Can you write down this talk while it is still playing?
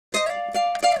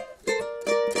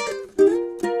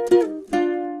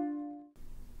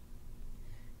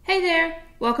Hey there,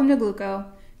 welcome to Glooko.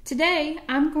 Today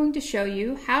I'm going to show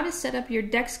you how to set up your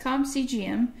Dexcom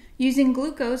CGM using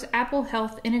Glooko's Apple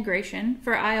Health integration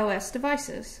for iOS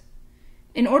devices.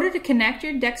 In order to connect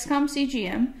your Dexcom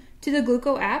CGM to the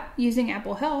Glooko app using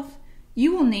Apple Health,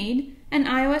 you will need an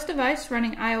iOS device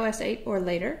running iOS 8 or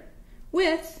later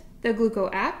with the Glooko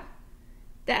app,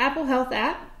 the Apple Health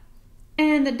app,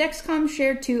 and the Dexcom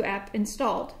Share 2 app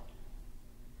installed.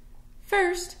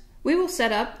 First, we will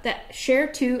set up the Share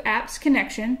 2 app's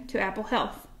connection to Apple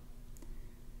Health.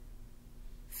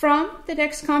 From the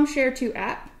Dexcom Share 2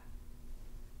 app,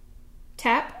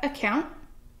 tap Account,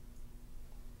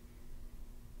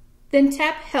 then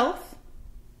tap Health.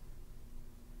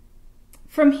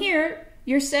 From here,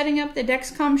 you're setting up the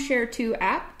Dexcom Share 2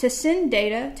 app to send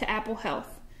data to Apple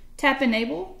Health. Tap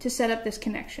Enable to set up this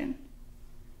connection.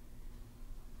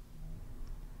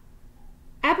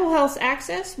 Apple Health's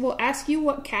Access will ask you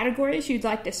what categories you'd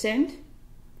like to send.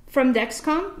 From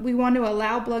Dexcom, we want to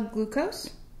allow blood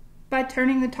glucose by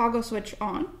turning the toggle switch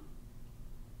on.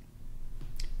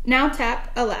 Now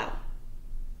tap Allow.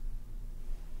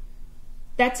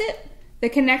 That's it. The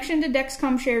connection to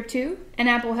Dexcom Share 2 and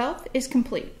Apple Health is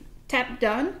complete. Tap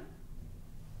Done,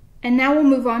 and now we'll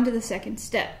move on to the second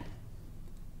step.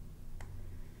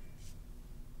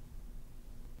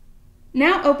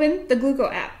 Now open the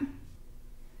Glooko app.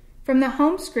 From the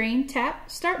home screen, tap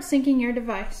Start Syncing Your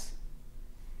Device.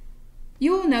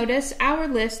 You will notice our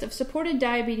list of supported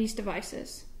diabetes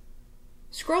devices.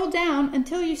 Scroll down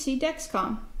until you see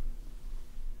Dexcom.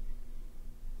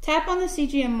 Tap on the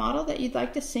CGM model that you'd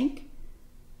like to sync.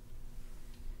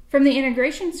 From the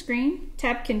integration screen,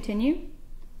 tap Continue.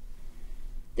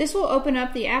 This will open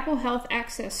up the Apple Health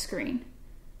Access screen.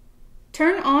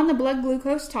 Turn on the blood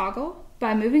glucose toggle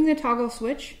by moving the toggle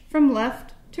switch from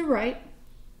left to right.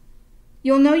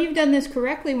 You'll know you've done this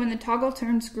correctly when the toggle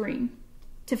turns green.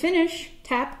 To finish,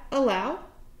 tap Allow.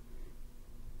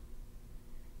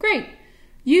 Great!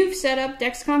 You've set up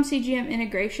Dexcom CGM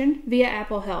integration via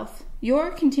Apple Health.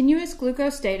 Your continuous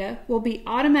glucose data will be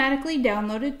automatically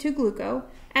downloaded to Glooko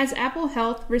as Apple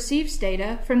Health receives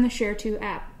data from the Share 2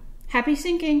 app. Happy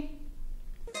syncing!